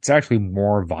actually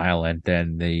more violent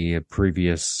than the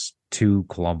previous two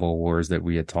Colombo Wars that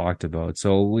we had talked about.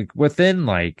 So like within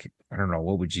like, I don't know,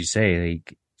 what would you say,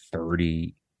 like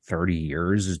 30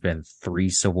 years, there's been 3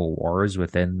 civil wars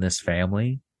within this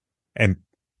family, and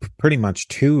pretty much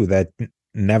 2 that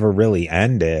never really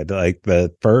ended. Like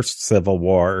the first Civil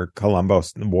War, Colombo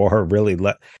War, really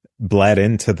bled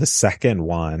into the second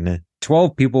one.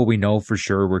 12 people we know for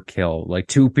sure were killed. Like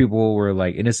 2 people were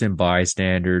like innocent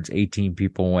bystanders. 18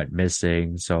 people went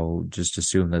missing. So just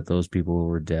assume that those people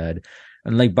were dead.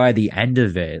 And like by the end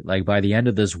of it, like by the end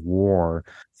of this war,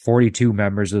 42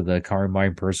 members of the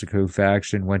Carmine Persico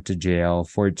faction went to jail.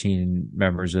 14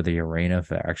 members of the Arena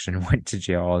faction went to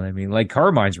jail. I mean, like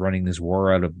Carmine's running this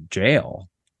war out of jail,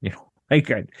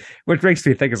 like, which makes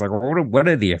me think is like, what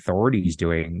are the authorities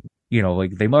doing?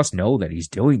 Like they must know that he's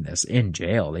doing this in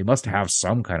jail. They must have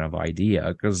some kind of idea,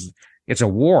 because it's a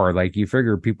war. Like you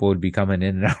figure people would be coming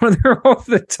in and out of there all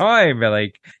the time. And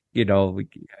like, I don't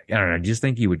know, just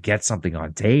think he would get something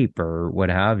on tape or what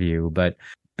have you. But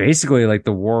basically, like,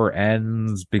 the war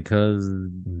ends because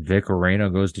Vic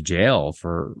Oreno goes to jail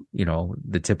for,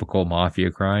 the typical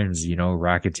mafia crimes,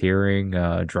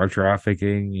 racketeering, drug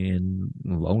trafficking, and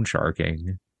loan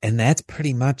sharking. And that's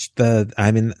pretty much the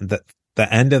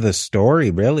end of the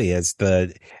story, really, is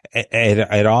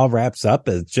it all wraps up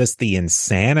as just the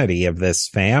insanity of this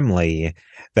family,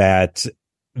 that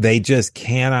they just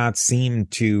cannot seem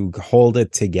to hold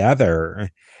it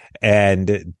together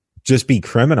and just be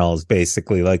criminals,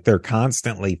 basically. Like, they're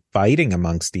constantly fighting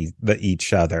amongst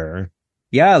each other.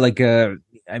 Yeah, like,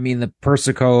 the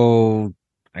Persico,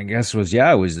 I guess, was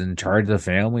in charge of the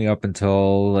family up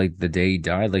until, like, the day he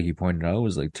died. Like you pointed out, it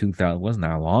was like 2000, wasn't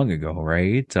that long ago,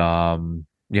 right? And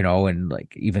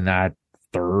like, even that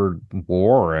third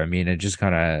war, it just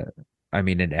kind of,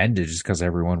 it ended just because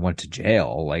everyone went to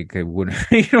jail. Like, it would,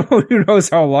 who knows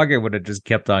how long it would have just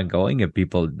kept on going if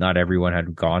not everyone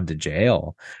had gone to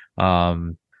jail.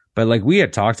 But like, we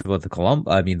had talked about the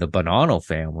Bonanno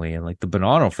family, and like, the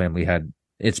Bonanno family had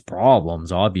its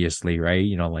problems, obviously, right?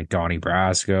 Like Donnie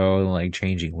Brasco, like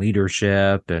changing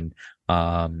leadership, and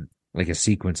like a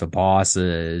sequence of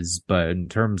bosses. But in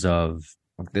terms of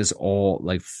this all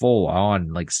like full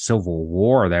on like civil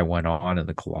war that went on in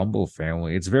the Colombo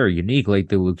family, it's very unique. Like,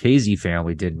 the Lucchese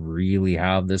family didn't really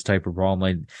have this type of problem.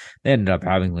 Like, they ended up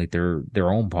having like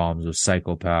their own problems with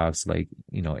psychopaths, like,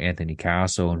 Anthony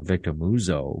Casso and Victor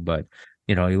Musso. But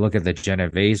you look at the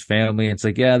Genovese family, it's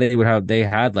like, yeah, they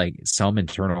had like some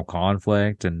internal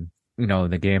conflict, and the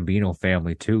Gambino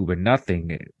family too, but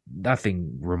nothing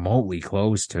remotely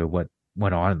close to what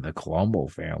went on in the Colombo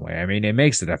family. It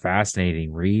makes it a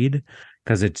fascinating read,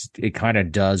 because it kind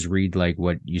of does read like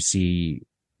what you see,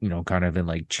 kind of in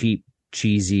like cheap,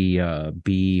 cheesy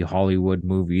B Hollywood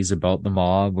movies about the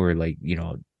mob, where like,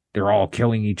 they're all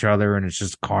killing each other and it's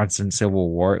just constant civil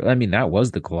war. That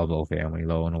was the Colombo family,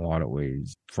 though, in a lot of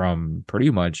ways, from pretty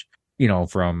much, I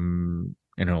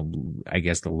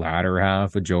guess the latter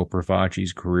half of Joe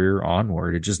Profaci's career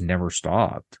onward. It just never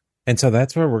stopped. And so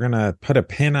that's where we're going to put a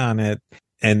pin on it.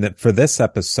 And for this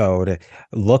episode,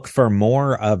 look for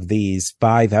more of these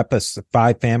 5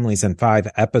 families and 5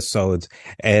 episodes.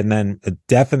 And then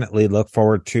definitely look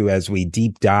forward to, as we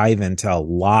deep dive into a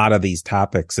lot of these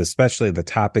topics, especially the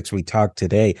topics we talked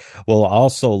today, we'll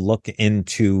also look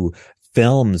into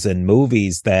films and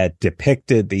movies that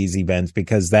depicted these events,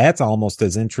 because that's almost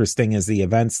as interesting as the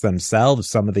events themselves.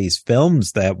 Some of these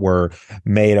films that were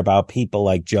made about people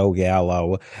like Joe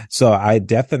Gallo. So I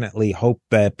definitely hope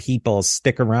that people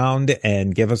stick around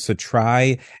and give us a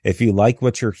try. If you like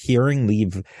what you're hearing,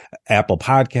 leave Apple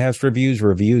Podcast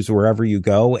reviews wherever you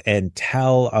go, and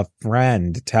tell a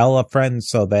friend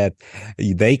so that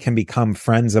they can become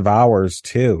friends of ours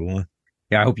too.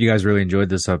 Yeah, I hope you guys really enjoyed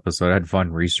this episode. I had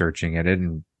fun researching it.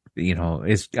 And,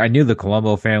 I knew the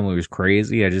Colombo family was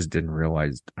crazy. I just didn't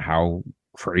realize how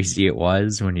crazy it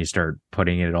was when you start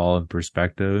putting it all in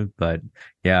perspective. But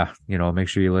yeah, make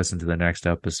sure you listen to the next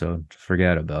episode.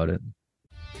 Forget about it.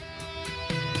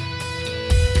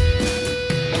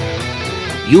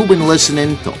 You've been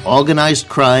listening to Organized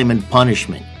Crime and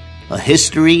Punishment, a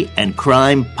history and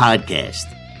crime podcast.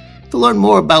 To learn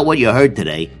more about what you heard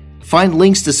today, find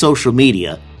links to social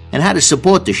media, and how to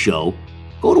support the show,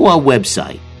 go to our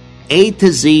website,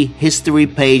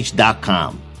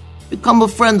 A2ZHistoryPage.com. Become a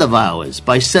friend of ours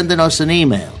by sending us an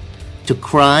email to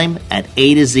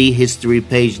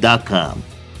crime@A2ZHistoryPage.com.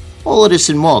 All of this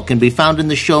and more can be found in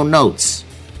the show notes.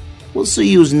 We'll see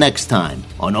you next time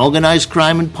on Organized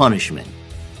Crime and Punishment.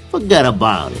 Forget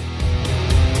about it.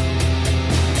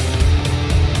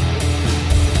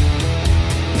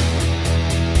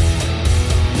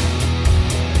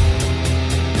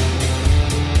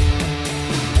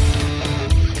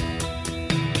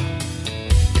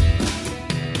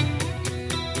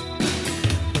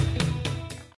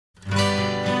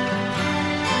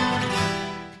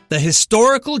 The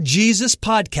Historical Jesus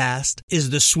Podcast is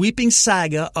the sweeping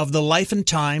saga of the life and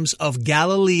times of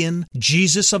Galilean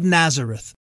Jesus of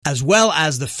Nazareth, as well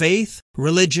as the faith,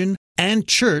 religion, and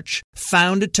church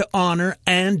founded to honor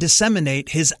and disseminate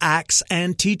his acts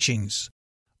and teachings.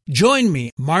 Join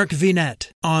me, Mark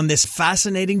Vinette, on this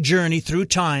fascinating journey through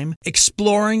time,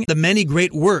 exploring the many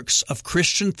great works of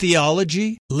Christian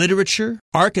theology, literature,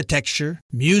 architecture,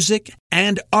 music,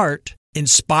 and art,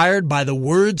 inspired by the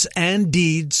words and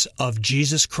deeds of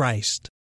Jesus Christ.